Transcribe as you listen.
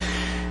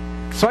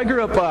So I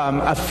grew up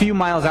a few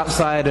miles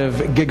outside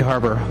of Gig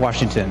Harbor,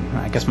 Washington.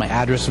 I guess my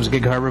address was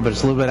Gig Harbor, but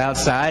it's a little bit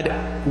outside,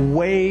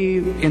 way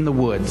in the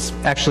woods.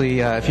 Actually,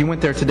 if you went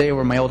there today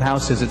where my old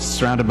house is, it's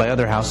surrounded by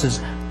other houses,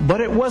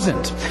 but it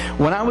wasn't.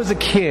 When I was a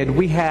kid,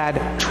 we had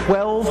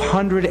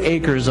 1,200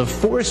 acres of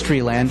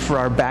forestry land for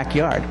our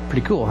backyard.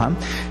 Pretty cool, huh?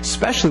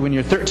 Especially when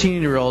you're a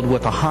 13-year-old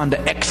with a Honda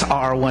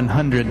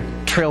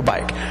XR100 trail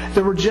bike.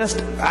 There were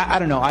just, I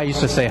don't know, I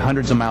used to say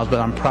hundreds of miles, but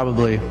I'm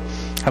probably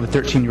have a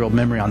 13-year-old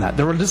memory on that.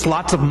 There were just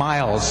lots of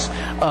miles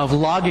of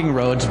logging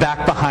roads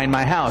back behind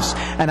my house.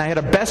 And I had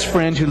a best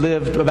friend who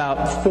lived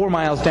about 4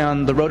 miles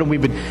down the road, and we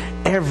would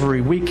every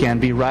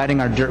weekend be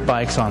riding our dirt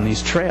bikes on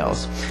these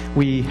trails.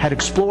 We had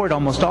explored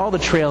almost all the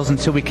trails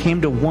until we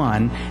came to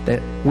one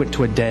that went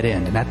to a dead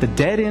end. And at the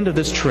dead end of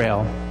this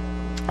trail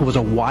was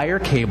a wire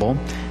cable,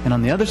 and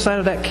on the other side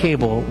of that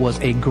cable was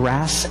a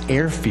grass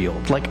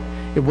airfield. Like,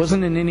 it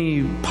wasn't in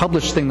any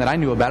published thing that I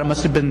knew about. It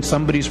must have been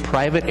somebody's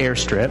private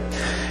airstrip.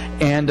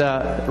 And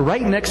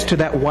right next to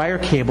that wire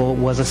cable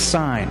was a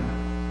sign.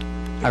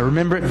 I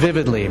remember it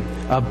vividly.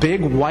 A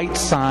big white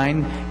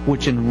sign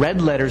which in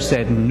red letters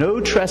said, "No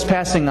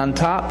trespassing" on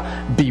top,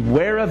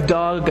 "Beware of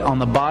dog" on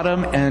the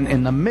bottom, and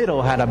in the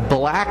middle had a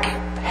black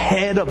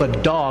head of a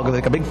dog,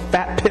 like a big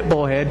fat pit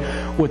bull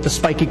head with the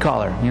spiky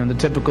collar. You know, the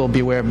typical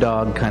 "Beware of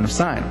dog" kind of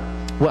sign.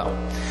 Well,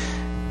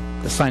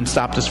 the sign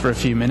stopped us for a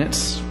few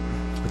minutes.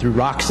 We threw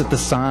rocks at the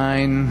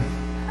sign,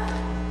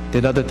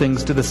 did other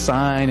things to the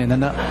sign, and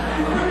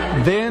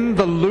then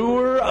the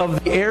lure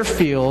of the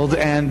airfield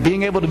and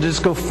being able to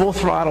just go full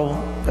throttle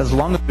as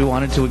long as we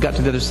wanted till we got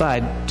to the other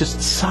side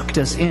just sucked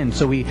us in.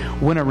 So we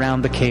went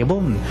around the cable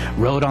and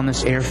rode on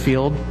this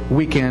airfield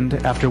weekend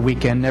after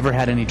weekend, never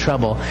had any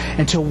trouble,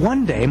 until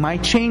one day my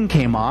chain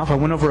came off. I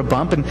went over a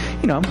bump, and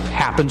you know,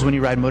 happens when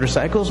you ride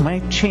motorcycles, my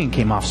chain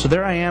came off. So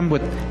there I am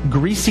with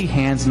greasy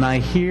hands, and I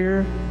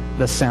hear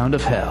the sound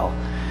of hell.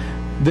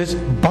 This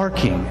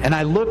barking, and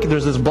I look,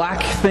 there's this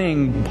black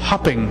thing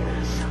hopping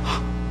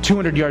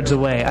 200 yards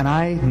away, and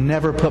I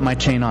never put my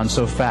chain on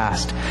so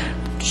fast.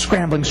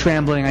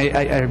 Scrambling,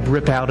 I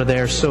rip out of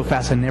there so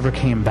fast I never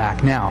came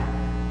back. Now,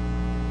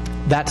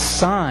 that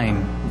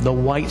sign, the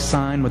white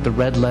sign with the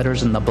red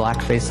letters and the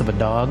black face of a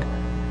dog,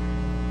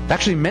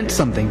 actually meant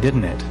something,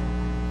 didn't it?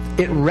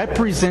 It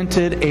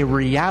represented a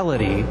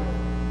reality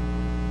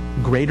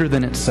greater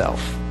than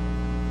itself.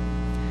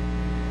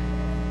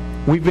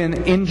 We've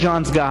been in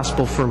John's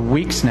Gospel for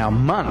weeks now,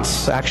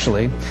 months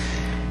actually,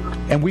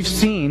 and we've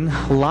seen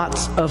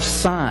lots of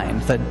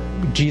signs that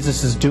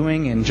Jesus is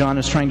doing, and John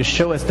is trying to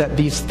show us that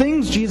these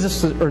things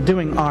Jesus are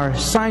doing are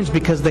signs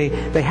because they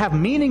have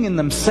meaning in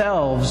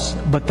themselves,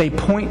 but they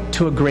point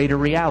to a greater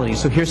reality.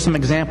 So here's some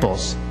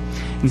examples.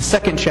 In the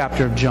second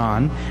chapter of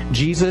John,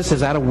 Jesus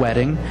is at a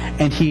wedding,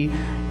 and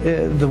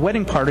the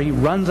wedding party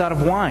runs out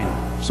of wine.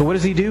 So what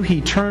does he do?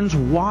 He turns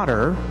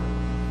water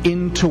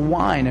into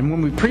wine. And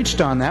when we preached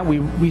on that, we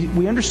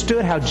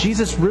understood how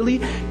Jesus really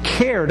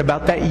cared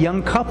about that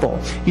young couple.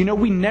 You know,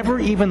 we never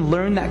even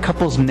learn that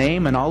couple's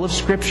name in all of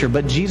Scripture,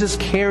 but Jesus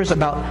cares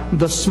about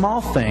the small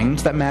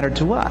things that matter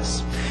to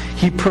us.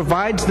 He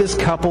provides this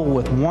couple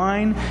with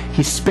wine.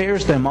 He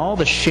spares them all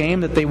the shame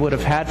that they would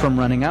have had from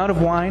running out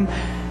of wine.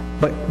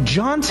 But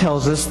John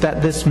tells us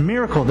that this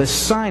miracle, this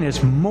sign,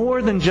 is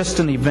more than just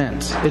an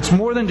event. It's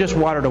more than just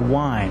water to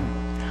wine.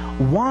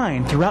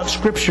 Wine throughout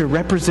Scripture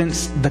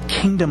represents the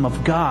kingdom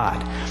of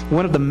God.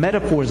 One of the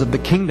metaphors of the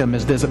kingdom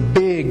is this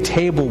big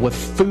table with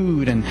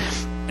food and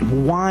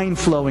wine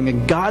flowing,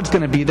 and God's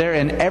going to be there,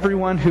 and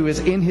everyone who is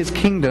in His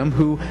kingdom,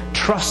 who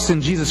trusts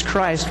in Jesus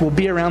Christ, will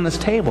be around this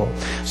table.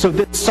 So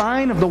the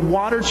sign of the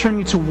water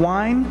turning to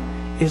wine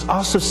is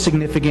also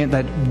significant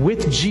that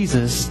with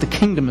Jesus, the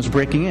kingdom is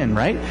breaking in,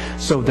 right?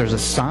 So there's a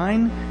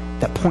sign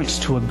that points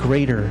to a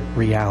greater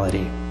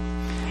reality.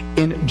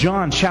 In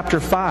John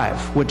chapter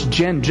 5, which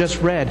Jen just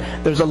read,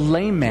 there's a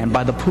lame man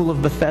by the pool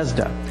of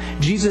Bethesda.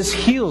 Jesus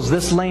heals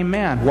this lame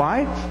man.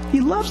 Why? He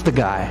loves the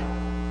guy.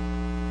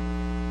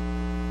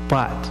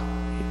 But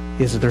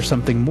is there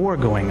something more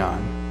going on?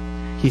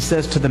 He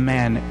says to the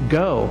man,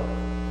 "Go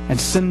and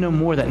sin no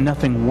more, that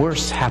nothing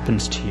worse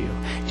happens to you."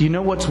 Do you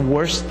know what's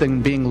worse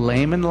than being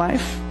lame in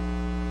life?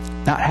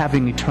 Not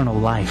having eternal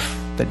life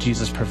that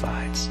Jesus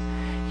provides.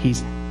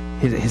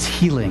 His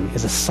healing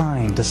is a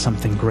sign to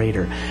something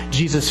greater.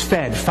 Jesus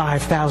fed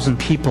 5,000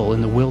 people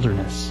in the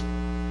wilderness.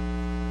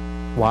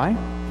 Why?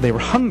 They were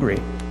hungry.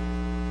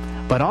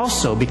 But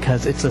also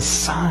because it's a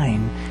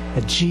sign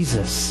that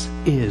Jesus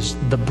is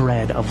the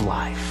bread of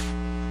life.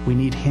 We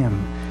need Him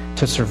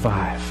to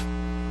survive.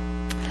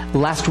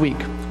 Last week,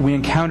 we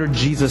encountered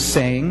Jesus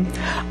saying,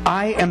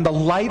 "I am the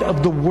light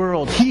of the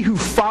world. He who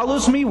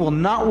follows me will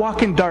not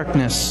walk in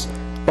darkness,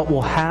 but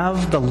will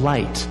have the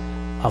light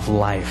of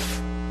life."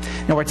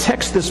 Now, our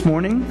text this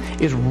morning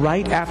is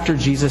right after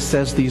Jesus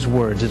says these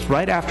words. It's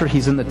right after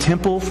He's in the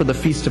temple for the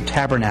Feast of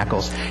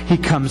Tabernacles. He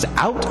comes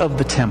out of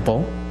the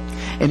temple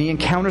and He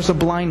encounters a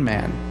blind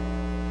man.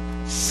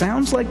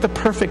 Sounds like the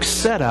perfect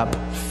setup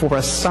for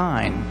a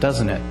sign,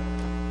 doesn't it?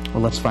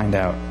 Well, let's find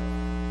out.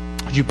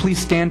 Would you please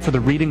stand for the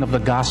reading of the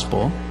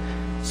Gospel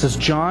This is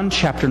John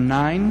chapter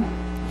 9,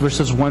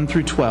 verses 1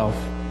 through 12.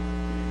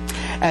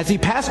 As he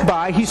passed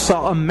by, he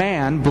saw a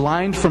man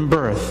blind from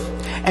birth,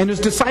 and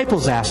his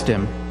disciples asked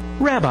him,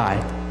 "Rabbi,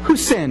 who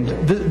sinned,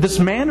 this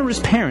man or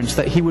his parents,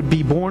 that he would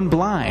be born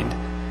blind?"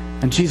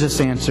 And Jesus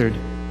answered,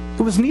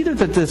 "It was neither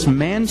that this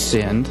man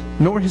sinned,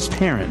 nor his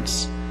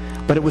parents,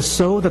 but it was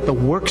so that the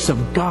works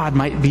of God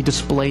might be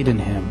displayed in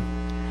him.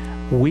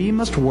 We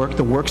must work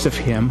the works of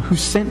him who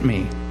sent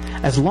me,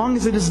 as long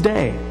as it is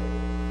day.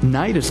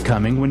 Night is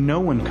coming when no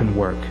one can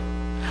work.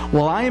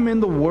 While I am in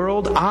the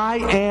world, I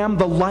am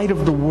the light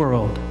of the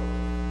world."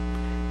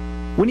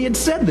 When he had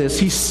said this,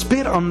 he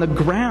spit on the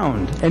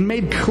ground and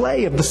made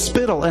clay of the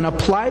spittle and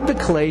applied the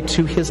clay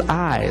to his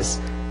eyes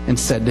and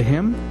said to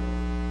him,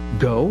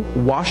 "Go,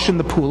 wash in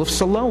the pool of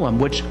Siloam,"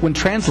 which, when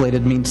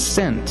translated, means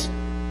sent.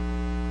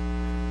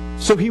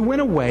 So he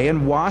went away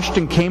and washed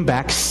and came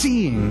back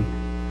seeing.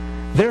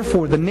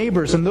 Therefore the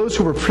neighbors and those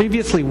who were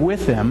previously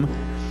with him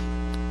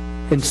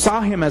and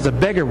saw him as a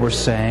beggar were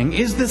saying,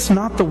 "Is this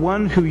not the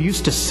one who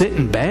used to sit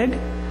and beg?"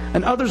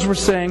 And others were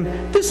saying,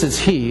 "This is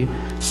he."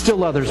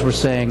 Still others were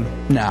saying,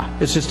 "Nah,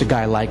 it's just a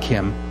guy like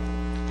him."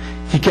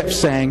 He kept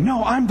saying,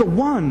 "No, I'm the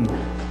one."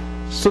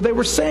 So they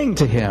were saying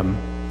to him,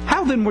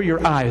 "How then were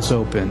your eyes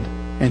opened?"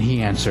 And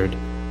he answered,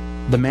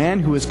 "The man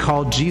who is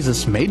called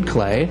Jesus made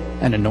clay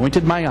and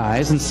anointed my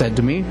eyes and said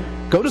to me,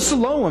 'Go to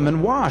Siloam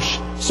and wash.'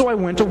 So I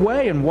went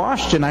away and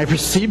washed, and I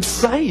received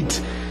sight."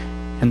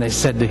 And they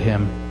said to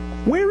him,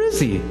 "Where is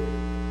he?"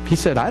 He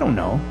said, "I don't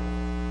know."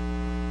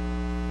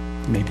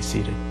 You may be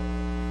seated.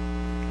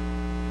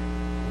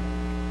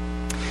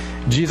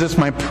 Jesus,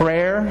 my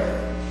prayer,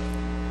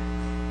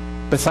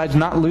 besides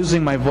not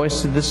losing my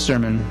voice to this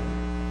sermon,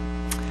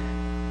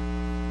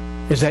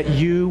 is that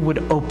you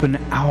would open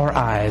our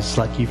eyes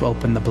like you've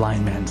opened the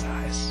blind man's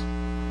eyes.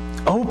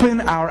 Open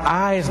our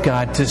eyes,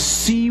 God, to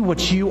see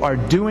what you are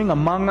doing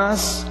among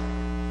us,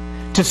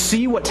 to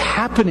see what's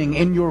happening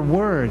in your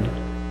word.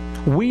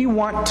 We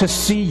want to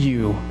see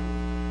you,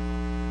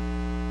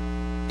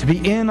 to be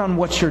in on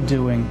what you're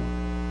doing.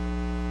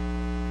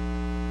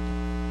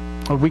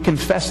 Lord, we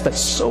confess that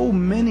so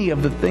many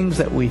of the things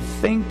that we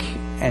think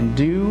and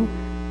do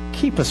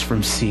keep us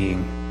from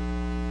seeing.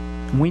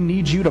 We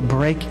need you to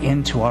break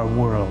into our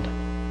world.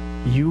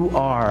 You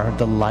are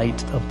the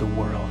light of the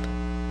world.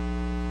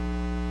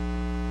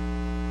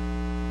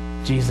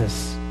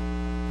 Jesus,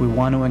 we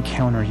want to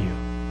encounter you.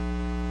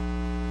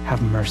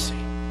 Have mercy.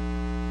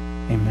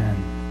 Amen.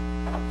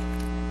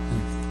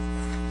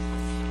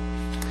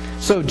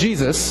 So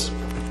Jesus,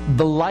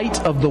 the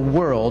light of the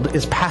world,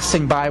 is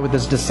passing by with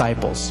his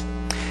disciples.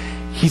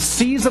 He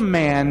sees a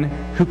man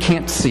who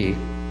can't see.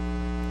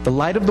 The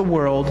light of the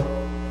world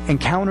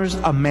encounters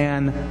a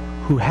man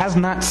who has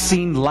not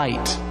seen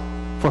light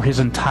for his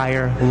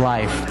entire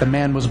life. The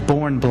man was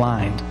born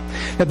blind.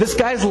 Now, this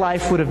guy's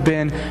life would have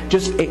been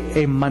just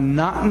a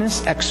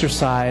monotonous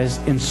exercise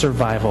in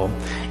survival.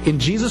 In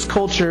Jesus'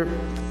 culture,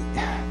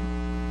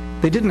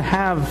 they didn't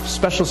have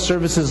special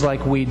services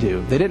like we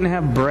do. They didn't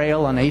have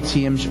Braille on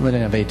ATMs. Well, they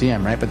didn't have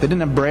ATM, right? But they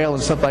didn't have Braille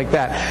and stuff like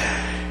that.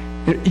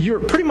 You're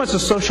pretty much a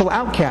social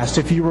outcast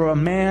if you were a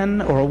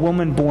man or a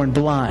woman born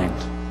blind.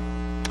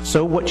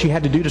 So what you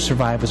had to do to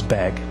survive was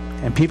beg.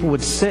 And people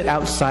would sit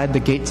outside the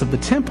gates of the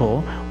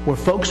temple where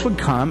folks would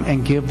come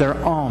and give their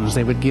alms.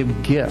 They would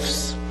give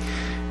gifts.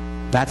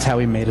 That's how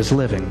he made his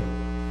living.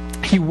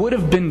 He would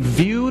have been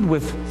viewed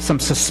with some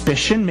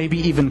suspicion, maybe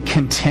even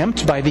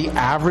contempt by the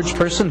average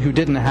person who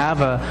didn't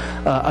have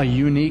a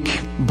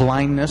unique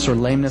blindness or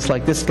lameness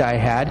like this guy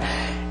had.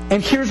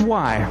 And here's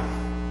why.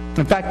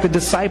 In fact, the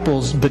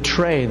disciples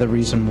betray the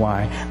reason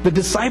why. The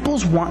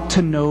disciples want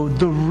to know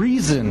the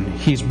reason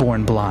he's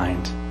born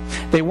blind.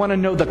 They want to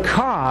know the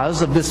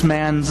cause of this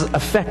man's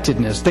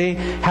affectedness. They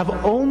have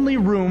only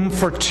room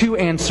for two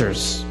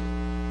answers.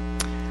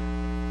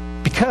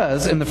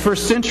 Because in the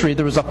first century,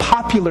 there was a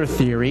popular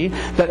theory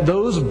that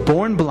those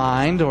born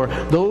blind or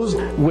those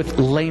with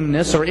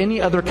lameness or any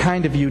other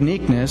kind of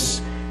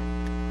uniqueness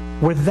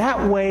were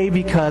that way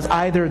because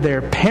either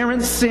their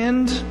parents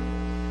sinned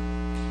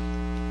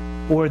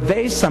or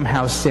they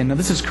somehow sinned. Now,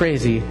 this is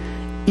crazy,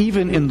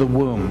 even in the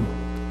womb.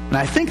 And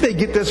I think they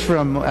get this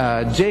from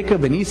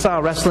Jacob and Esau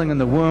wrestling in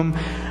the womb.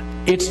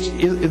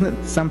 Doesn't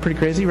it sound pretty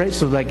crazy, right?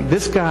 So like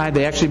this guy,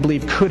 they actually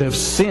believe could have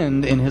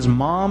sinned in his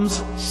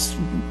mom's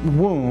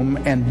womb,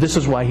 and this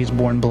is why he's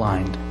born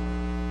blind.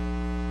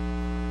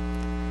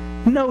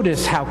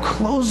 Notice how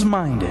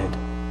close-minded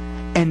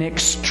and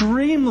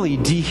extremely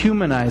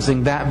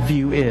dehumanizing that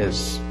view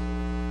is.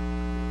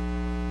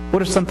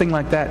 What if something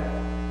like that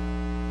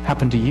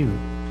happened to you?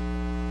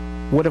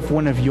 What if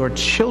one of your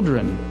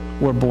children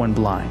were born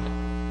blind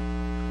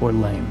or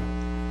lame?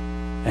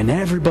 And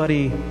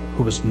everybody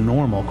who was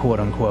normal, quote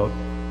unquote,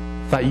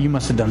 thought you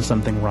must have done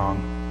something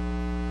wrong,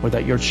 or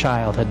that your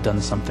child had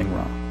done something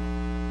wrong.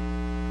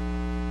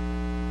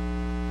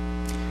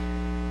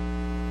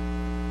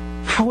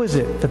 How is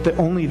it that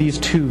only these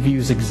two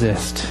views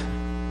exist?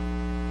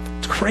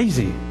 It's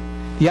crazy.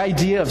 The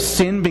idea of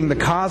sin being the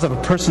cause of a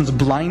person's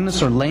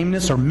blindness or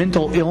lameness or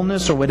mental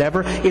illness or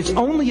whatever is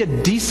only a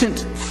decent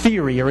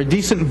theory or a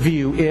decent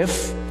view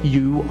if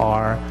you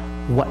are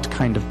what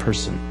kind of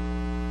person?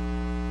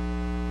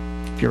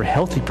 If you're a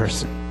healthy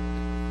person,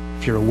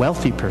 if you're a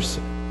wealthy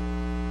person,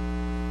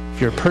 if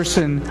you're a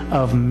person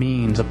of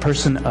means, a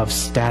person of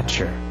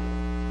stature.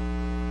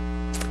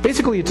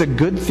 Basically, it's a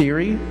good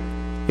theory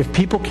if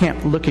people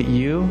can't look at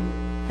you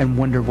and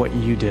wonder what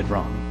you did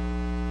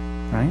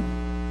wrong. Right?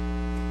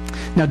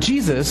 Now,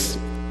 Jesus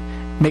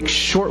makes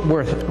short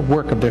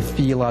work of their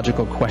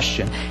theological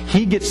question.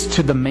 He gets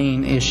to the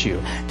main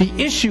issue. The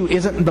issue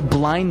isn't the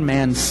blind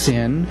man's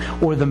sin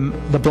or the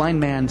blind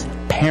man's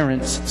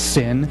parents'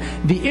 sin.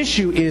 The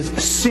issue is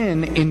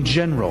sin in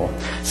general.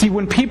 See,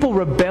 when people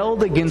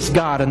rebelled against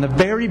God in the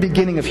very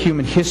beginning of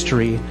human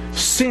history,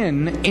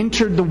 sin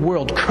entered the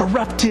world,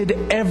 corrupted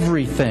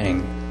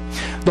everything.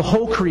 The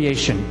whole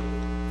creation,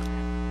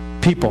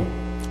 people,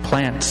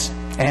 plants,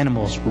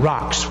 animals,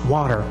 rocks,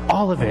 water,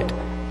 all of it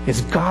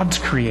is God's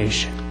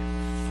creation.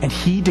 And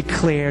He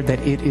declared that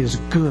it is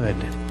good.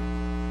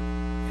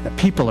 The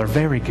people are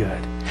very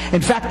good.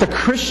 In fact, the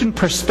Christian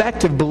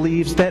perspective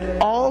believes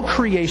that all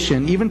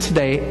creation, even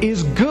today,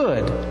 is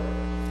good,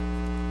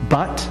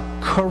 but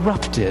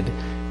corrupted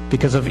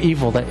because of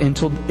evil that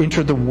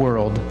entered the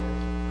world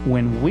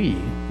when we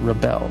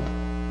rebelled.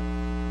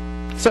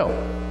 So,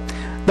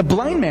 the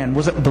blind man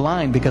wasn't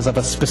blind because of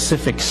a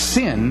specific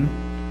sin.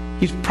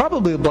 He's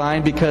probably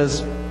blind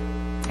because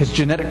his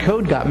genetic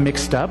code got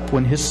mixed up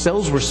when his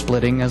cells were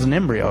splitting as an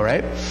embryo,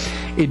 right?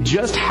 It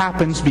just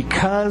happens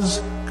because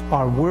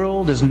our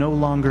world is no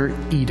longer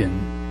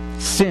Eden.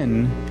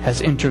 Sin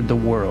has entered the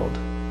world.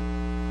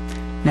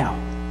 Now,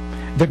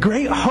 the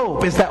great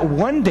hope is that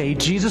one day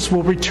Jesus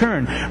will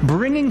return,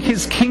 bringing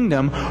His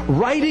kingdom,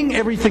 righting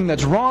everything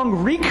that's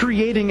wrong,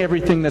 recreating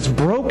everything that's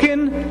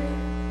broken,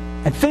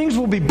 and things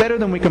will be better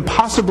than we can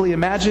possibly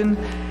imagine.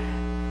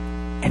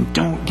 And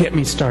don't get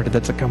me started.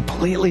 That's a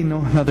completely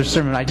another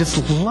sermon. I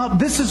just love,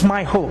 this is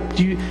my hope.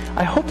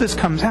 I hope this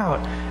comes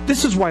out.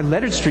 This is why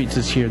Leonard Streets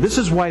is here. This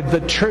is why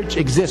the church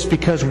exists,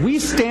 because we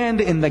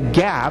stand in the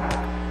gap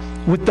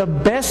with the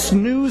best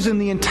news in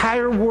the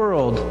entire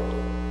world.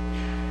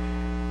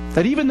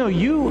 That even though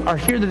you are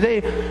here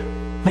today,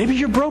 maybe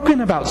you're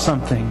broken about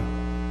something.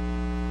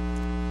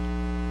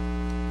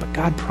 But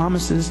God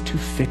promises to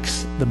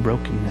fix the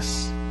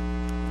brokenness.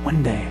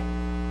 One day,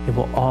 it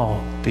will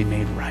all be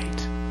made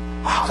right.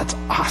 Wow, that's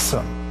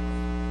awesome.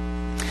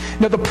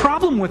 Now, the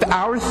problem with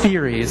our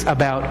theories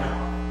about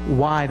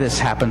why this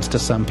happens to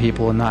some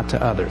people and not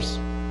to others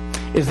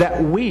is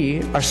that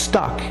we are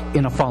stuck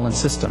in a fallen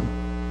system.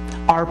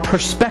 Our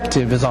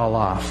perspective is all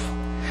off.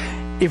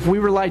 If we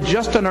rely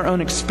just on our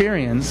own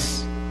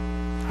experience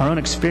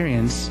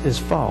is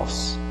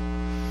false.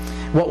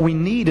 What we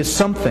need is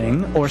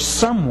something or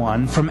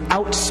someone from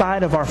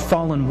outside of our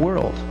fallen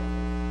world.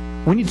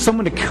 We need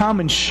someone to come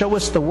and show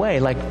us the way,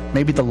 like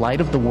maybe the light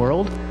of the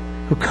world,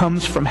 who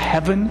comes from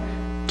heaven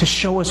to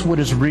show us what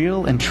is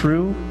real and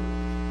true.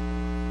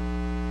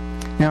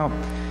 Now,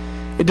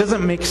 it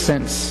doesn't make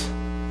sense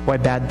why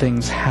bad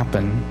things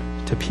happen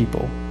to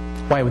people.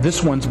 Why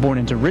this one's born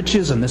into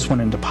riches and this one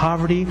into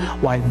poverty.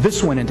 Why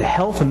this one into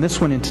health and this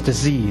one into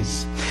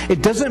disease.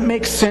 It doesn't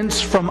make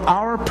sense from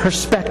our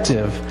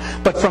perspective,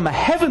 but from a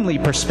heavenly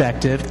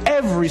perspective,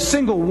 every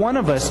single one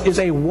of us is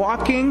a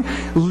walking,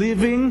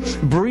 living,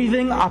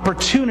 breathing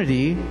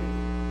opportunity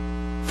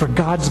for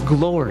God's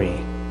glory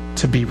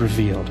to be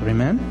revealed.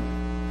 Amen?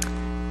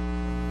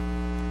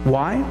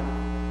 Why?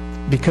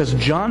 Because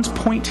John's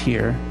point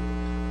here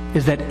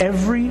is that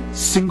every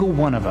single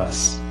one of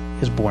us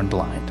is born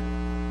blind.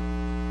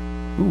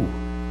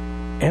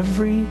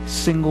 Every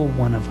single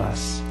one of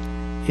us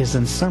is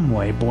in some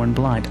way born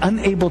blind,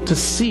 unable to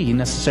see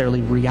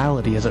necessarily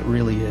reality as it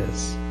really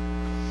is.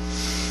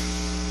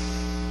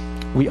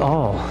 We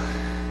all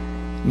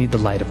need the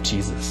light of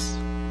Jesus.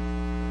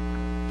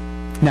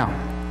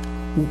 Now,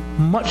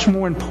 much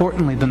more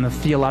importantly than the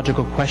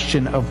theological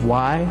question of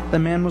why the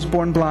man was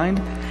born blind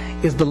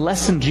is the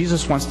lesson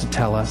Jesus wants to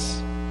tell us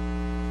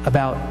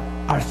about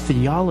our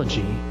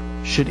theology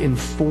should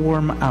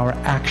inform our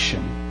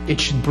action. It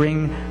should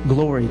bring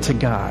glory to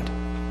God.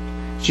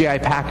 J.I.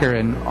 Packer,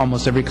 in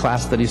almost every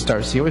class that he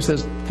starts, he always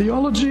says,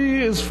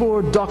 theology is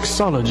for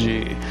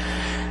doxology.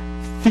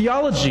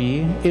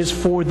 Theology is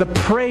for the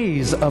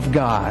praise of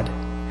God.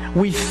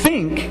 We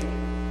think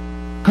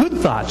good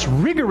thoughts,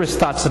 rigorous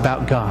thoughts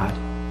about God.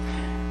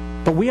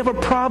 But we have a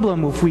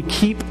problem if we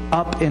keep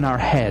up in our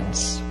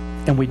heads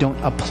and we don't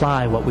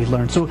apply what we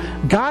learn. So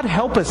God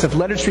help us if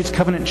Leonard Street's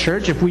Covenant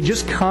Church, if we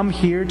just come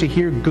here to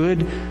hear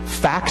good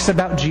facts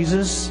about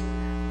Jesus,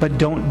 but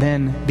don't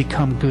then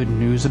become good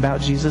news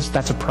about Jesus,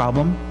 that's a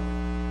problem.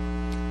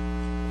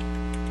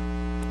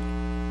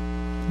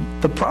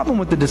 The problem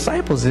with the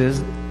disciples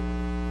is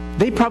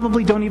they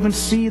probably don't even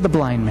see the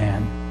blind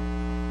man.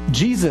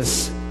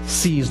 Jesus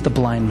sees the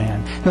blind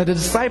man. Now the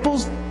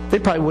disciples, they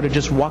probably would have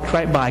just walked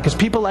right by, because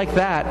people like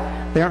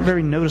that, they aren't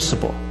very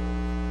noticeable.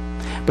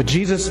 But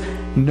Jesus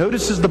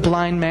notices the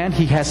blind man.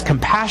 He has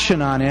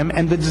compassion on him.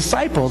 And the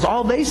disciples,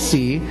 all they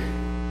see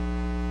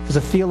is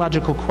a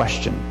theological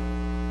question.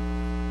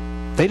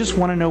 They just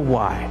want to know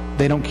why.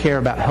 They don't care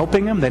about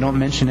helping him. They don't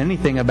mention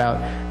anything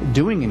about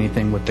doing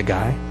anything with the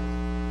guy.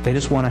 They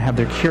just want to have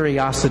their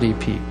curiosity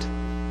piqued.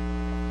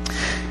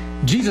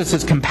 Jesus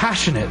is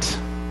compassionate.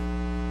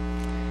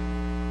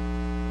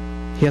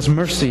 He has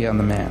mercy on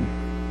the man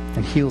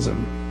and heals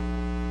him.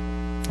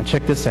 And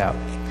check this out.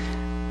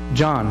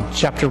 John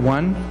chapter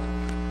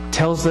 1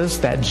 tells us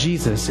that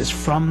Jesus is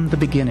from the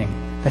beginning,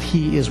 that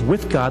He is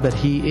with God, that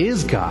He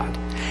is God,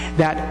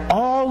 that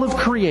all of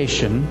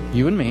creation,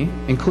 you and me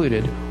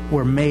included,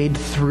 were made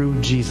through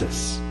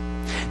Jesus.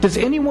 Does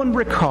anyone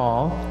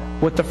recall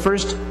what the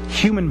first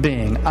human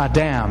being,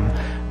 Adam,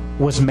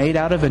 was made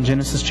out of in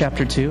Genesis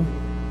chapter 2? It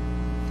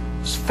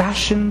was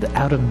fashioned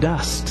out of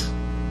dust.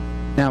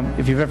 Now,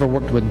 if you've ever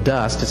worked with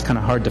dust, it's kind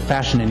of hard to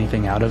fashion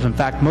anything out of. In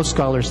fact, most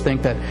scholars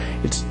think that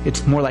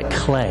it's more like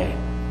clay,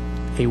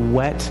 a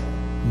wet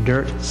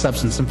dirt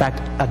substance. In fact,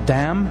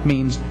 Adam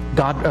means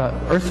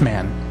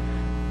earthman,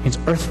 means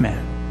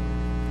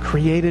earthman,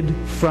 created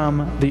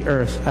from the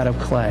earth out of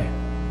clay.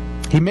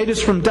 He made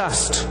us from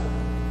dust.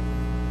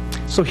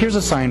 So here's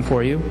a sign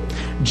for you.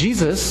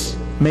 Jesus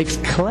makes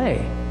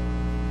clay.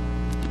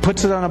 He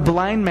puts it on a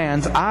blind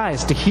man's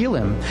eyes to heal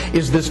him.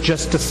 Is this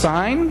just a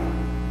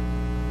sign?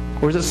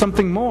 Or is it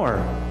something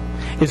more?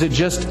 Is it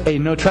just a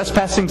no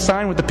trespassing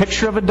sign with a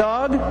picture of a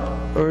dog?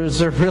 Or is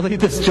there really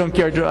this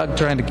junkyard dog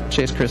trying to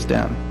chase Chris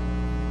down?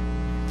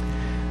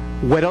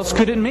 What else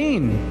could it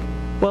mean?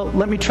 Well,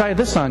 let me try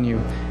this on you.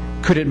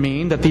 Could it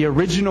mean that the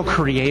original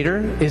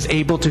Creator is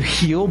able to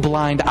heal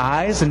blind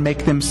eyes and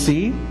make them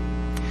see?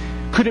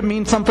 Could it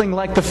mean something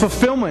like the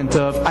fulfillment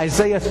of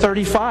Isaiah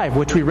 35,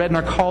 which we read in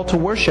our call to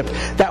worship,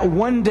 that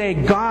one day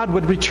God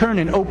would return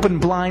and open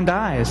blind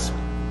eyes?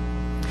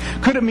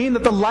 Could it mean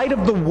that the light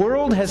of the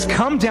world has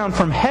come down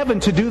from heaven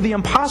to do the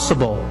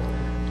impossible,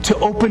 to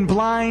open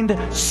blind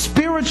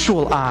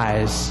spiritual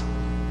eyes,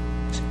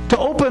 to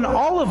open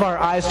all of our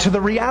eyes to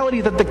the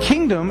reality that the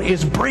kingdom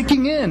is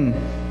breaking in?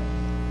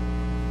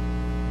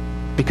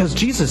 Because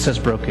Jesus has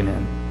broken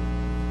in.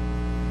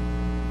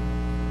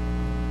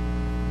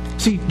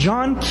 See,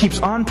 John keeps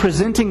on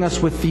presenting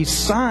us with these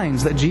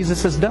signs that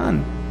Jesus has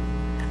done.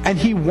 And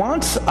he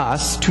wants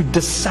us to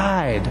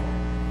decide,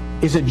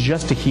 is it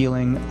just a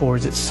healing or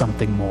is it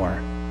something more?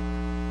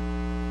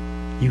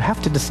 You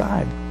have to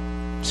decide.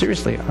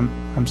 Seriously,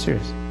 I'm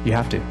serious. You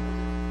have to.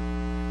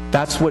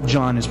 That's what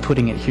John is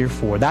putting it here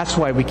for. That's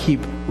why we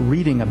keep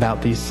reading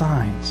about these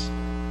signs.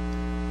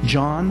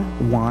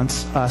 John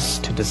wants us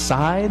to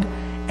decide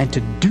and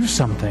to do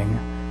something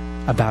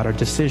about our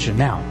decision.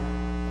 Now,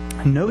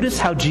 notice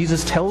how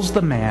Jesus tells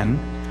the man,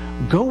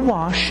 go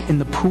wash in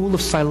the pool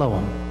of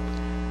Siloam.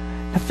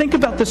 Now think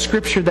about the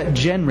scripture that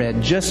Jen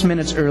read just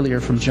minutes earlier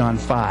from John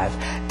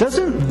 5.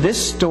 Doesn't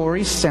this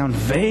story sound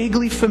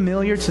vaguely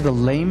familiar to the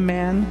lame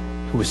man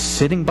who was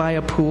sitting by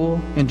a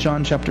pool in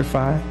John chapter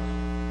 5?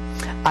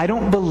 I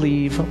don't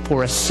believe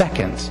for a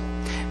second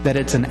that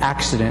it's an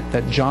accident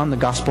that John, the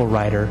gospel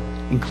writer,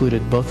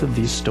 included both of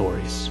these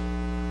stories.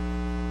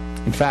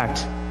 In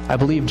fact, I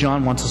believe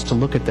John wants us to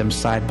look at them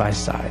side by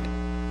side.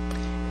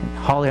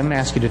 Holly, I'm going to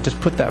ask you to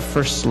just put that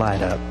first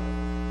slide up.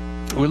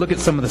 We look at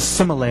some of the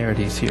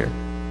similarities here.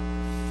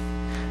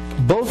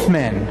 Both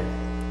men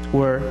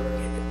were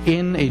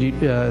in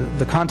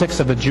the context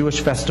of a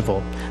Jewish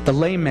festival. The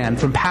lame man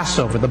from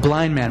Passover, the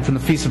blind man from the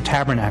Feast of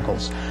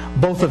Tabernacles.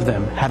 Both of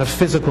them had a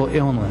physical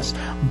illness.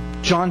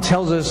 John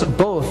tells us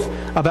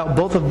about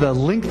both of the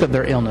length of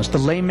their illness. The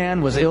lame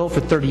man was ill for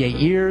 38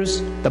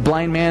 years. The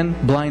blind man,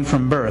 blind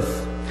from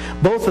birth.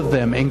 Both of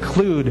them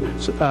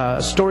include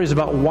stories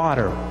about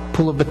water,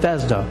 Pool of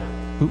Bethesda.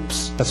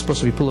 Oops, that's supposed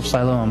to be Pool of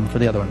Siloam for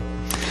the other one.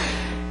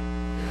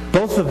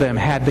 Both of them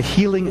had the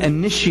healing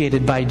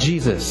initiated by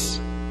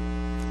Jesus.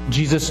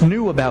 Jesus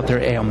knew about their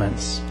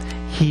ailments.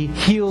 He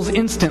heals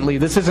instantly.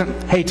 This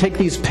isn't, hey, take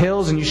these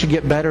pills and you should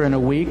get better in a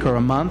week or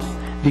a month.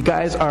 The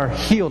guys are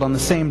healed on the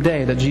same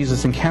day that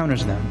Jesus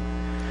encounters them.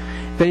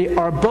 They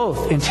are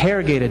both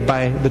interrogated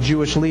by the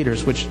Jewish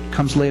leaders, which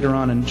comes later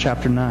on in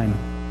chapter 9.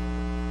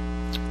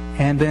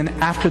 And then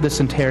after this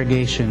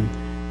interrogation,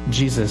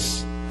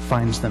 Jesus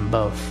finds them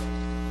both.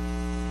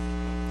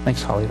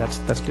 Thanks, Holly.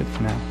 That's good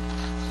for now.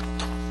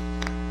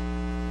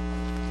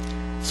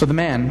 So the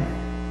man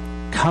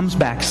comes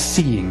back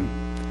seeing,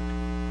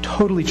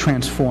 totally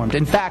transformed.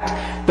 In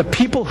fact, the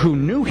people who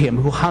knew him,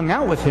 who hung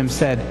out with him,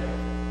 said,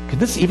 could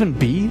this even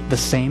be the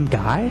same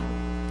guy?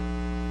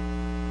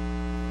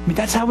 I mean,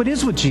 that's how it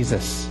is with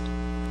Jesus.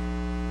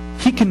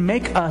 He can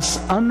make us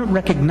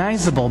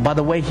unrecognizable by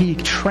the way He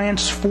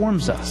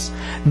transforms us.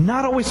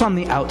 Not always on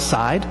the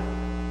outside.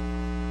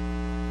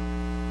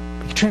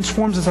 He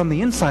transforms us on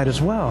the inside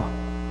as well.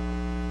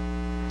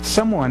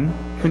 Someone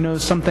who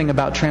knows something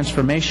about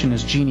transformation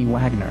is Jeannie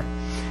Wagner.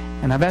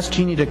 And I've asked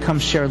Jeannie to come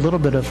share a little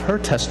bit of her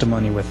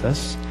testimony with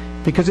us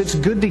because it's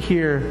good to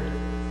hear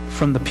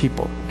from the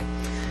people.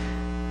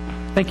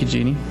 Thank you,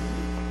 Jeannie.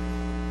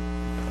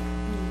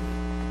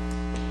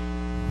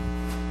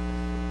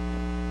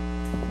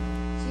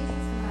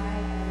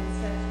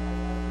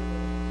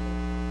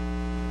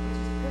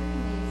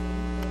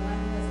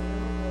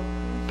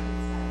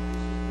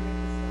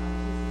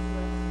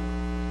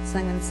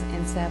 sung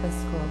in Sabbath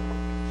school.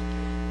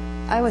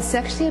 I was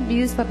sexually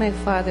abused by my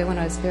father when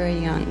I was very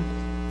young.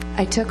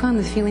 I took on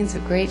the feelings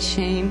of great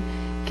shame,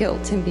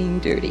 guilt, and being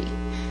dirty.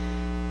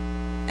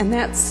 And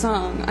that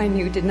song, I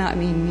knew, did not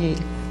mean me.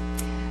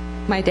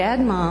 My dad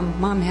and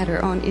mom had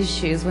her own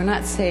issues, were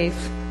not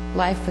safe.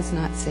 Life was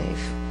not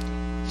safe.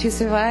 To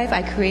survive,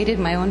 I created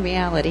my own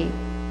reality.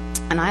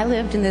 And I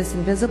lived in this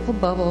invisible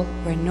bubble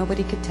where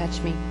nobody could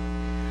touch me.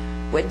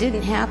 What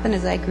didn't happen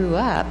as I grew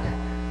up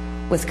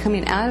was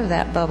coming out of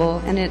that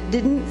bubble, and it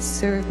didn't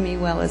serve me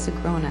well as a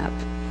grown-up.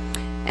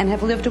 And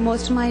have lived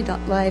most of my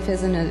life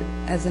as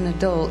an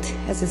adult,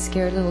 as a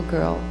scared little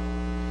girl.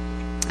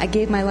 I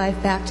gave my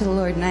life back to the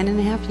Lord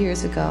 9.5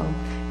 years ago,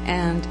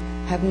 and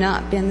have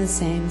not been the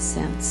same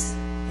since.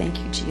 Thank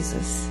you,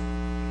 Jesus.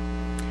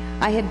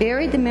 I had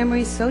buried the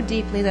memory so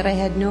deeply that I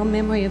had no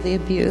memory of the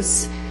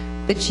abuse,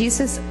 but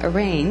Jesus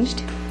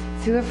arranged,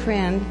 through a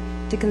friend,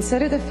 to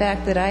consider the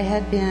fact that I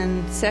had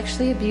been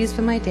sexually abused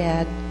by my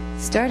dad,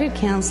 started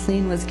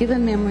counseling, was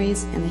given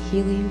memories, and the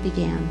healing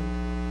began.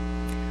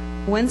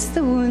 Once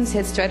the wounds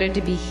had started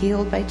to be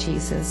healed by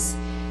Jesus,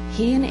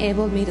 he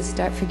enabled me to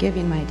start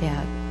forgiving my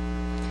dad.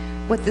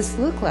 What this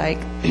looked like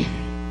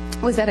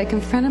was that I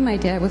confronted my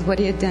dad with what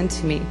he had done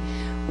to me,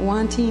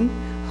 wanting,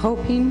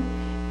 hoping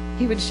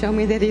he would show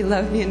me that he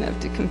loved me enough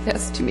to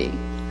confess to me.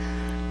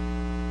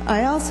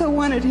 I also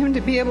wanted him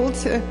to be able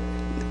to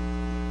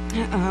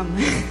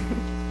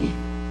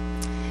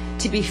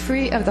be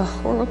free of the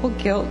horrible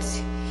guilt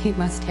he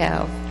must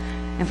have,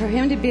 and for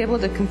him to be able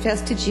to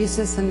confess to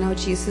Jesus and know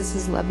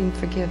Jesus' loving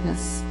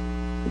forgiveness.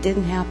 It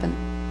didn't happen.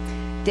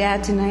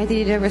 Dad denied that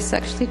he'd ever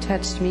sexually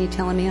touched me,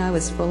 telling me I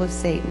was full of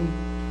Satan.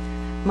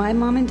 My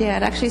mom and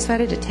dad actually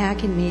started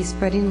attacking me,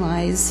 spreading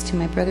lies to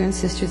my brother and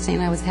sister,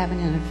 saying I was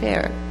having an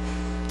affair.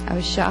 I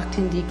was shocked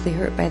and deeply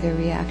hurt by their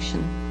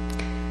reaction.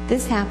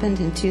 This happened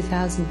in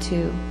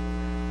 2002.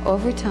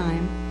 Over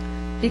time,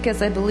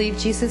 because I believe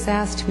Jesus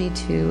asked me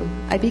to,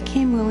 I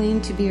became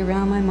willing to be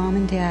around my mom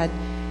and dad,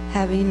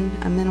 having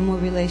a minimal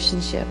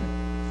relationship.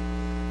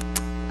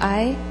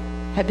 I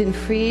had been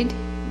freed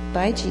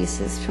by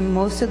Jesus from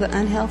most of the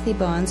unhealthy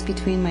bonds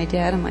between my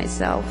dad and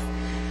myself.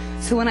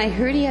 So when I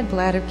heard he had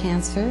bladder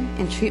cancer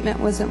and treatment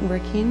wasn't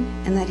working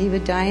and that he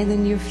would die in the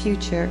near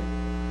future,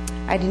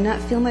 I did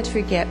not feel much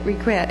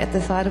regret at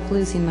the thought of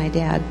losing my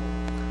dad.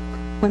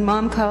 When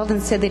Mom called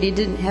and said that he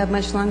didn't have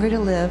much longer to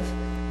live,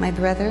 my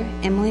brother,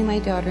 Emily, my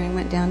daughter, and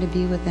went down to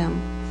be with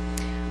them.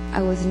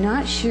 I was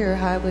not sure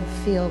how I would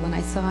feel when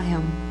I saw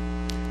him.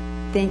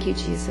 Thank you,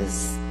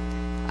 Jesus.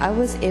 I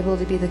was able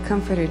to be the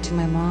comforter to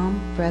my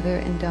mom, brother,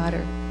 and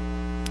daughter.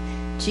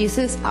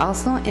 Jesus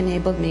also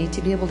enabled me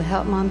to be able to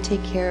help Mom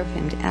take care of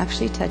him, to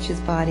actually touch his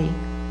body.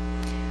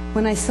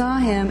 When I saw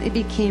him, it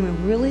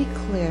became really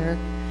clear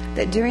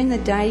that during the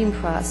dying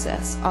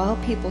process, all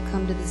people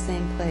come to the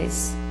same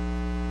place.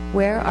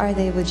 Where are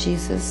they with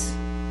Jesus?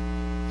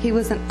 He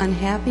was an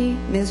unhappy,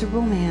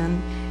 miserable man,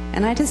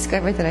 and I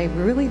discovered that I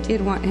really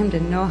did want him to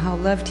know how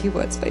loved he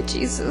was by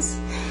Jesus.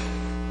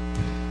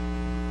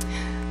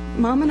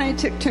 Mom and I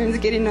took turns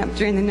getting up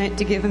during the night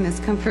to give him his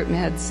comfort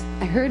meds.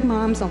 I heard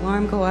Mom's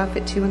alarm go off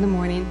at 2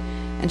 a.m,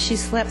 and she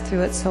slept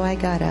through it, so I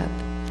got up.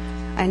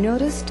 I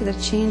noticed that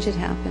a change had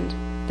happened.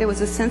 There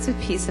was a sense of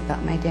peace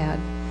about my dad.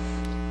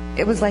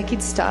 It was like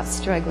he'd stopped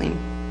struggling.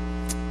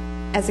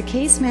 As a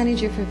case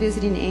manager for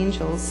Visiting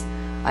Angels,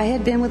 I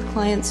had been with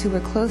clients who were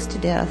close to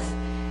death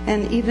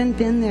and even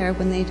been there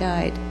when they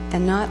died,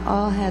 and not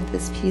all had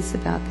this peace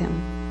about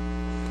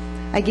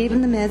them. I gave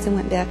him the meds and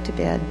went back to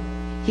bed.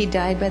 He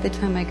died by the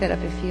time I got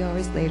up a few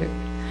hours later.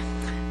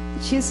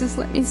 Jesus,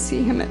 let me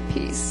see him at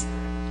peace.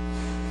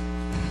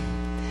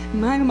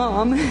 My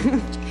mom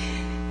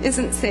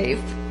isn't safe.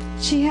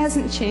 She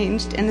hasn't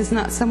changed and is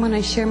not someone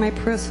I share my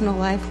personal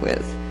life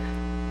with.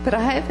 But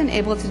I have been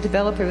able to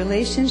develop a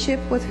relationship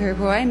with her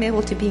where I'm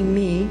able to be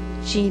me,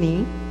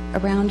 Jeannie,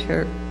 around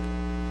her.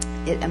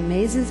 It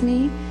amazes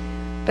me,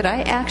 but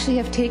I actually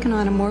have taken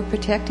on a more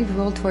protective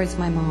role towards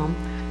my mom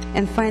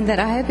and find that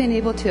I have been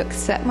able to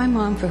accept my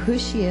mom for who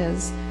she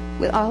is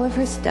with all of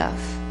her stuff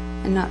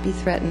and not be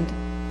threatened.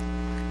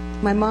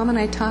 My mom and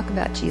I talk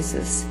about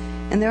Jesus,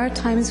 and there are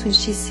times when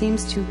she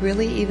seems to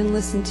really even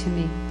listen to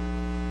me.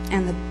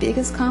 And the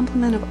biggest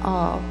compliment of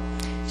all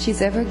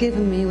she's ever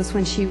given me was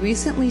when she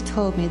recently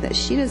told me that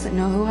she doesn't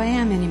know who I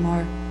am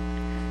anymore.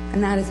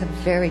 And that is a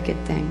very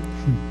good thing.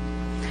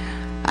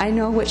 I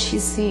know what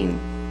she's seen.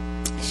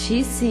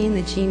 She's seen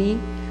the Jeannie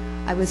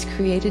I was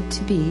created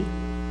to be,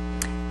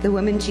 the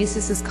woman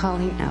Jesus is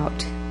calling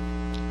out.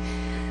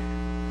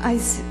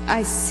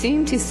 I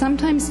seem to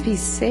sometimes be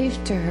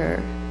safe to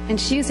her,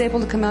 and she is able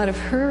to come out of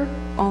her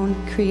own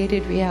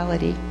created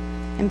reality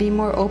and be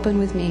more open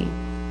with me.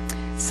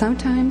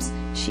 Sometimes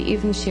she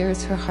even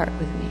shares her heart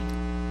with me.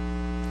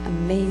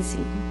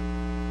 Amazing.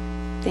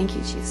 Thank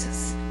you,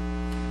 Jesus.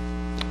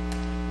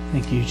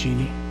 Thank you,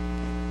 Jeannie.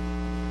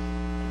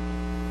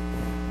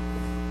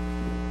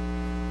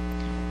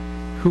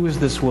 Who is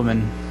this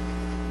woman?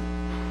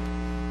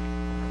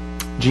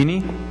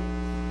 Jeannie?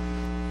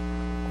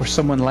 Or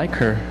someone like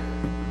her?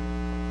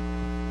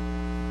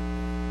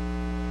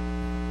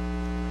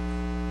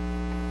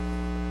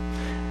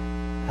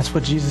 That's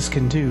what Jesus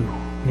can do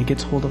when he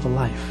gets hold of a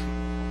life.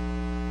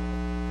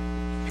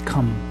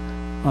 Become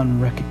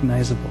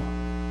unrecognizable.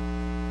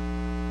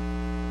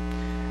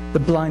 The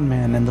blind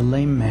man and the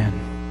lame man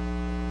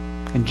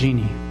and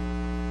Jeannie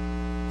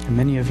and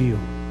many of you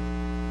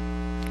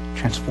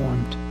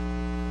transformed.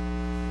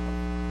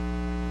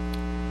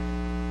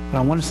 But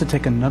I want us to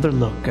take another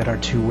look at our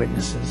two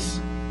witnesses.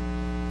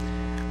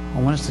 I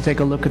want us to take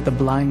a look at the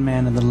blind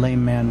man and the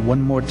lame man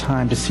one more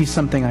time to see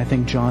something I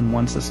think John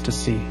wants us to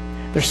see.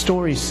 Their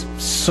stories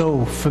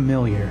so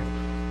familiar.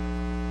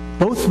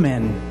 Both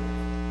men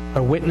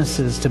are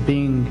witnesses to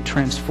being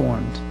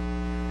transformed.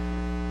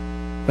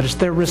 But it's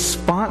their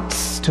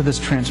response to this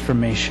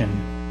transformation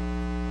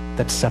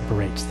that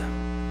separates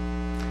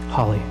them.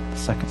 Holly, the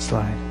second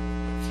slide.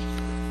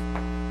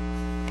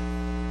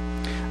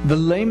 The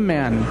lame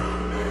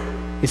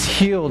man is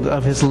healed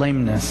of his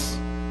lameness,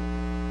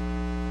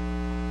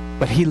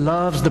 but he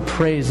loves the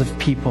praise of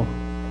people,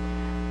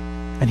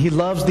 and he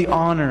loves the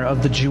honor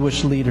of the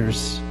Jewish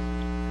leaders,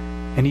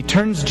 and he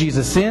turns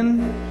Jesus in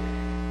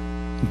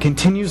and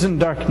continues in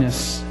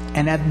darkness.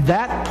 And at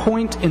that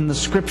point in the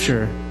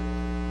Scripture,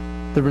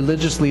 the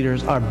religious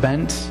leaders are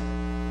bent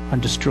on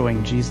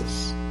destroying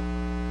Jesus.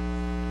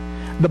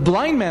 The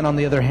blind man, on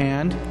the other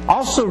hand,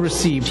 also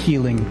received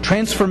healing,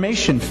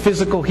 transformation,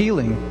 physical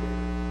healing.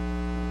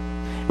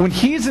 When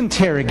he is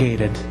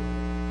interrogated,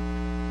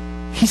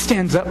 he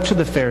stands up to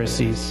the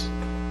Pharisees.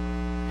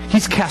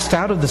 He's cast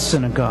out of the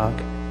synagogue.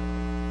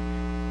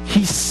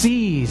 He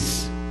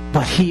sees,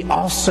 but he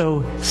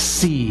also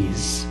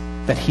sees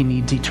that he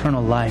needs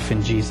eternal life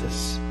in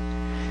Jesus.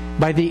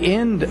 By the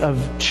end of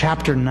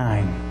chapter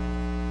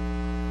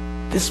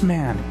 9, this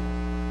man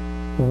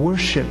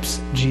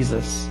worships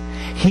Jesus.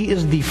 He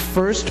is the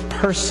first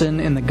person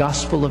in the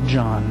Gospel of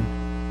John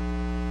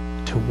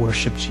to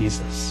worship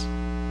Jesus.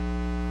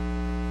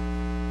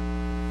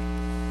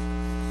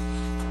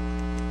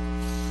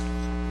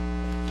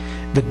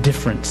 The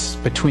difference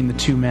between the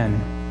two men.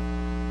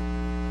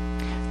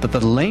 That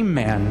the lame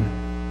man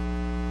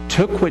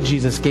took what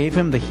Jesus gave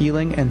him, the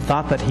healing, and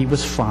thought that he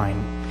was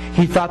fine.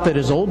 He thought that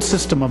his old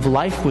system of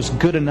life was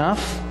good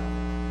enough.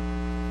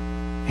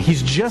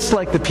 He's just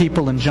like the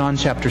people in John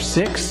chapter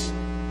 6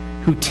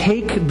 who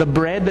take the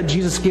bread that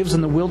Jesus gives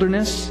in the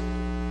wilderness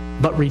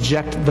but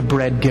reject the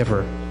bread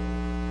giver.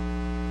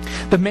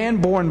 The man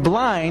born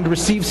blind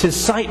receives his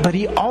sight, but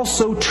he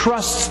also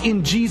trusts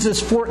in Jesus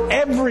for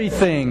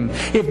everything.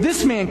 If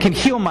this man can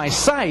heal my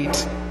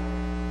sight,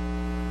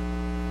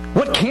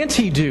 what can't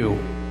he do?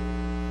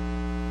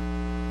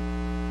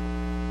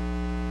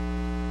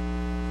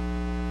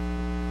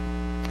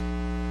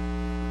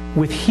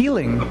 With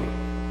healing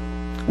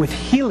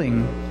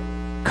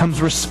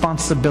comes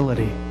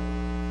responsibility.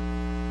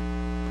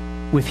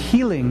 With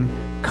healing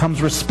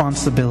comes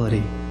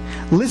responsibility.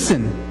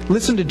 Listen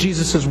to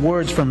Jesus'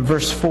 words from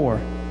verse 4.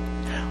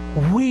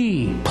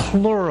 We,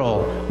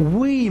 plural,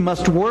 we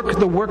must work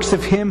the works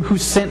of him who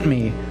sent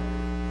me.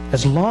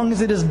 As long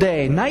as it is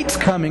day, night's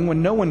coming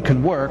when no one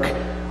can work.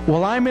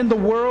 While I'm in the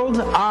world,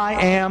 I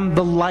am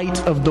the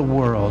light of the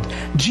world.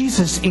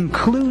 Jesus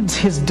includes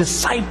his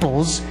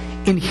disciples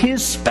in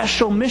his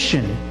special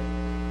mission.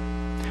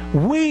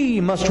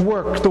 We must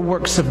work the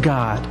works of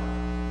God.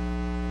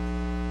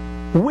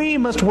 We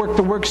must work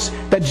the works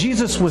that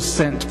Jesus was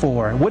sent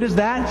for. What is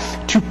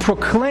that? To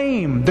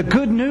proclaim the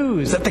good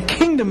news that the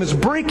kingdom is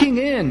breaking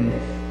in.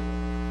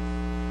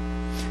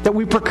 That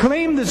we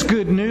proclaim this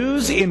good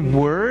news in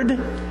word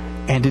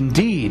and in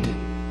deed.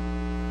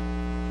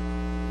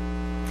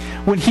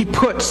 When he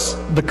puts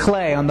the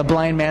clay on the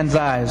blind man's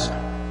eyes,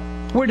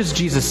 where does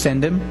Jesus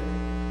send him?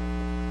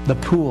 The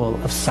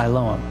pool of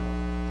Siloam.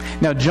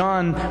 Now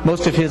John,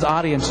 most of his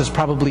audience is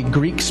probably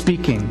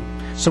Greek-speaking.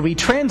 So he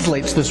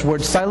translates this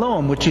word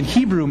Siloam, which in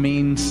Hebrew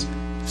means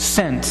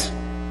sent.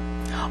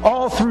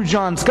 All through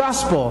John's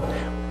gospel,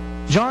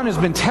 John has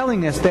been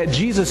telling us that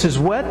Jesus is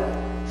what?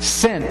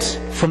 Sent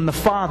from the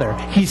Father.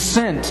 He's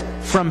sent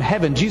from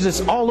heaven.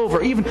 Jesus all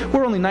over. Even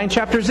we're only 9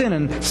 chapters in,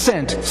 and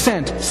sent.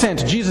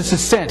 Jesus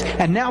is sent.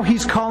 And now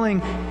he's calling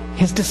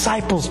his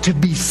disciples to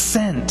be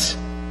sent.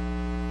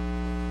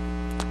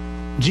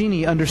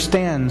 Jeannie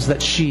understands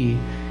that she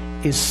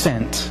is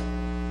sent.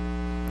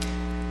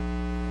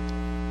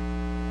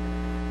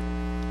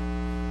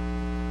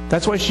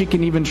 That's why she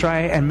can even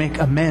try and make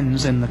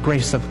amends in the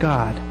grace of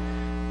God.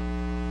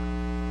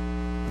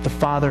 The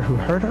father who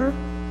hurt her,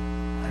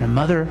 and a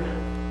mother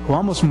who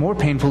almost more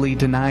painfully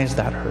denies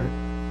that hurt.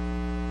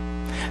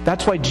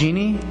 That's why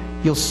Jeannie,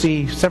 you'll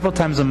see several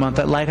times a month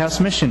at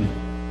Lighthouse Mission,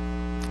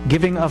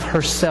 giving of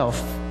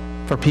herself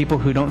for people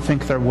who don't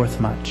think they're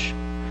worth much,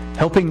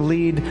 helping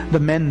lead the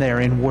men there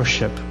in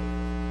worship.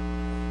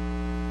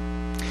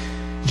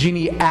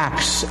 Jeannie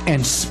acts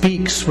and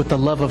speaks with the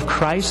love of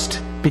Christ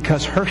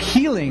because her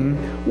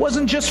healing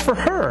wasn't just for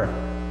her.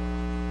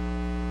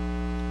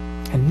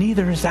 And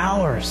neither is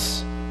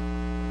ours.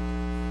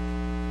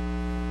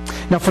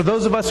 Now, for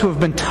those of us who have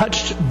been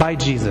touched by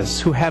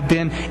Jesus, who have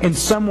been in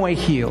some way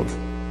healed,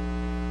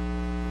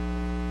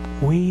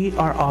 we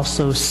are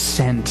also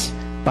sent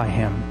by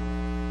him.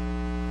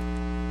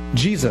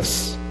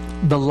 Jesus,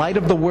 the light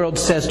of the world,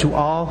 says to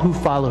all who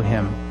follow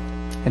him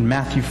in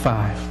Matthew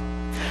 5,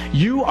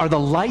 "You are the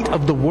light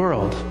of the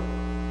world.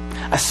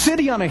 A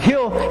city on a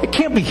hill, it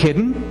can't be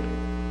hidden.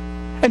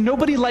 And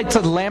nobody lights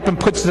a lamp and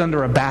puts it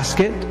under a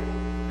basket,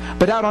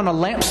 but out on a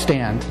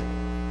lampstand.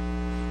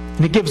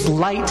 And it gives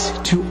light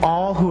to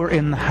all who are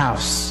in the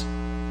house.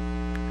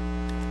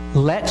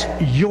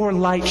 Let your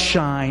light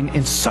shine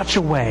in such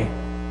a way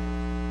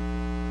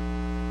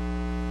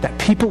that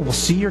people will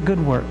see your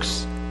good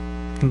works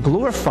and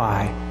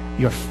glorify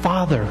your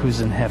Father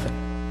who's in heaven."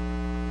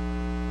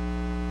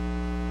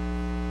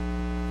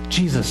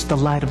 Jesus, the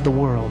light of the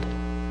world,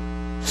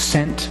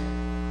 sent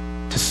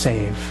to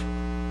save,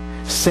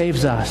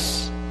 saves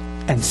us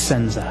and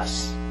sends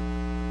us.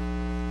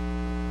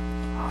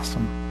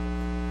 Awesome.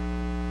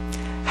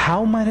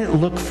 How might it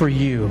look for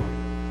you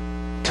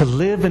to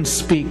live and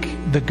speak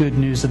the good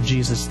news of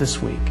Jesus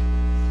this week?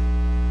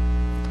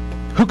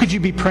 Who could you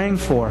be praying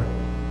for?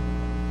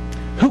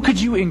 Who could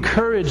you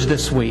encourage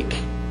this week?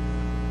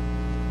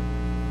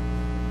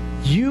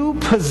 You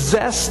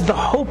possess the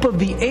hope of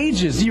the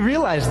ages. You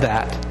realize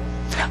that?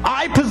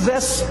 I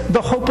possess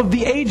the hope of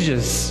the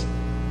ages.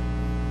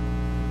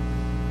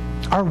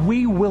 Are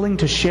we willing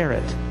to share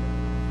it?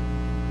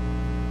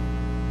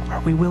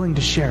 Are we willing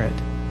to share it?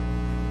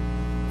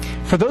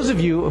 For those of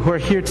you who are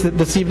here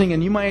this evening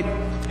and you might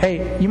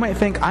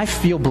think, I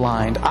feel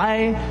blind.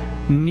 I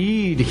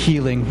need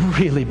healing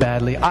really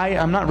badly.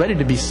 I'm not ready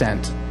to be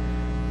sent.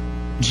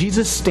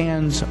 Jesus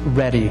stands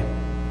ready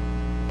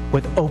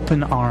with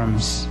open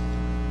arms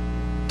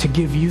to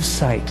give you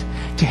sight,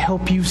 to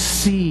help you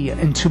see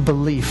into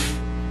belief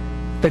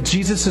that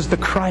Jesus is the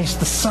Christ,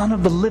 the Son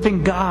of the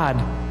living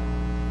God.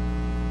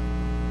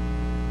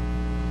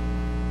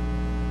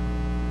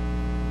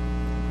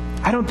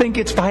 I don't think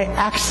it's by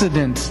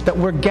accident that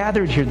we're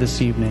gathered here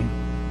this evening.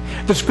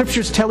 The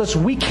Scriptures tell us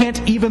we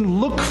can't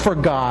even look for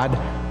God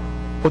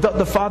without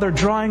the Father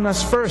drawing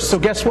us first. So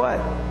guess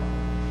what?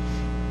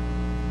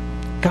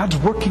 God's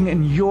working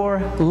in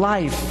your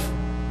life.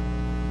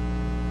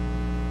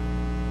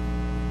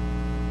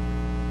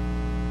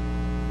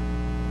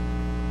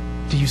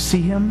 Do you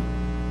see Him?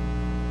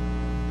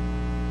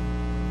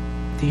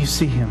 Do you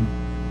see Him?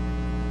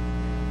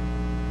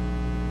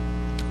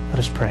 Let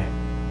us pray.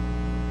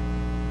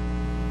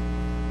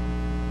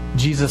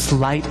 Jesus,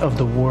 light of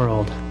the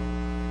world,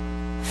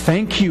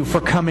 thank you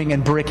for coming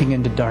and breaking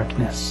into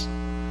darkness.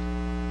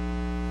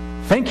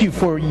 Thank you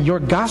for your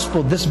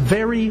gospel, this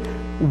very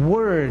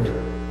word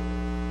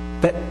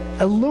that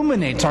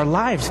illuminates our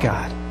lives,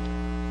 God.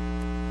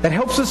 That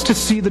helps us to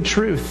see the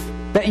truth.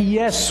 That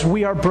yes,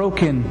 we are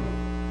broken.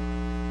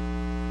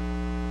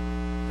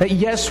 That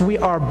yes, we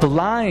are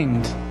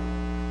blind.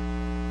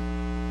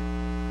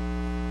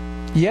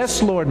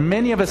 Yes, Lord,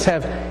 many of us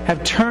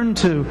have turned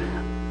to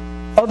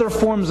other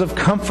forms of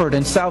comfort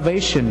and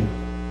salvation,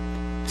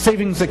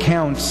 savings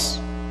accounts,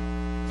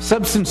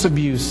 substance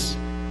abuse,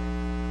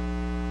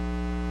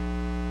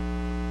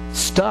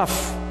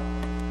 stuff,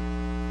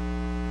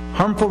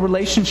 harmful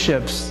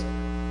relationships,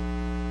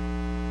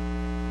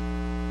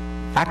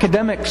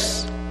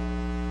 academics,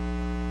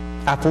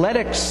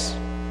 athletics.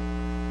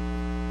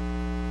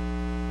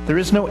 There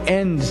is no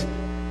end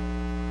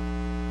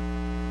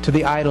to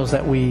the idols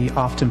that we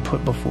often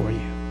put before you.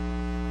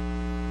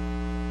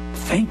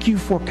 Thank you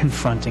for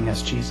confronting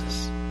us,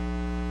 Jesus.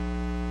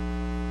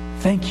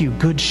 Thank you,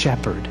 Good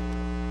Shepherd,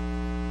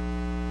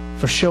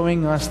 for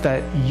showing us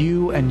that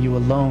you and you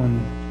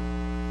alone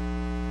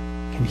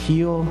can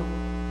heal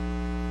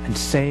and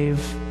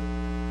save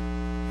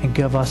and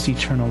give us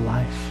eternal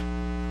life.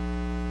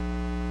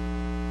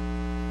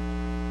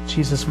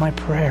 Jesus, my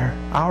prayer,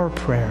 our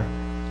prayer,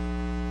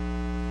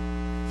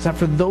 is that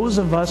for those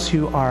of us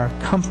who are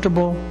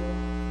comfortable,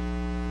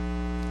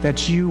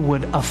 that you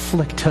would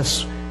afflict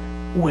us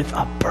with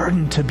a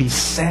burden to be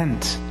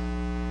sent.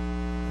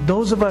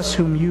 Those of us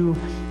whom you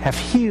have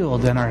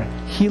healed and are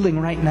healing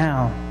right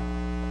now,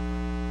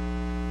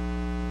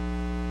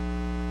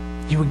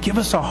 you would give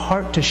us a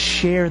heart to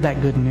share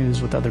that good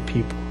news with other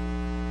people,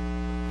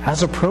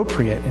 as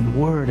appropriate in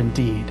word and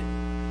deed.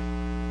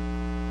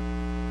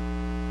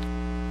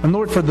 And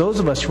Lord, for those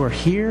of us who are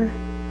here,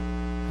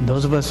 and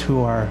those of us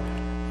who are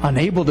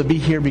unable to be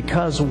here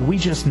because we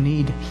just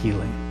need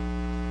healing,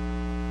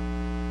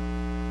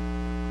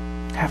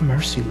 have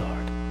mercy,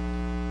 Lord.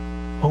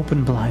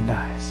 Open blind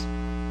eyes.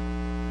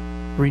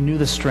 Renew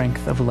the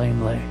strength of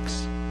lame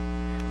legs.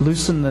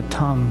 Loosen the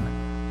tongue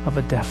of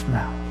a deaf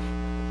mouth.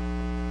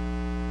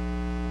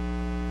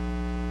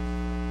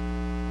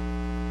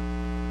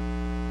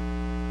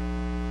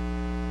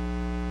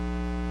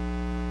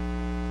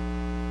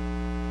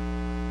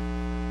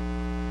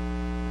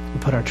 We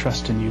put our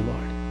trust in you,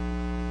 Lord,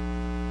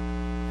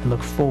 and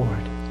look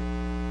forward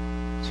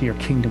to your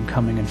kingdom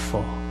coming in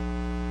full.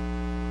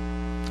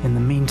 In the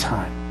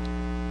meantime,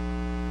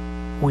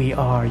 we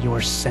are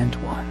your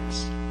sent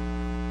ones.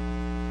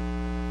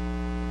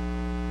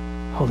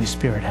 Holy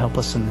Spirit, help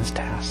us in this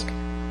task.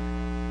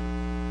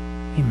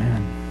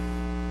 Amen.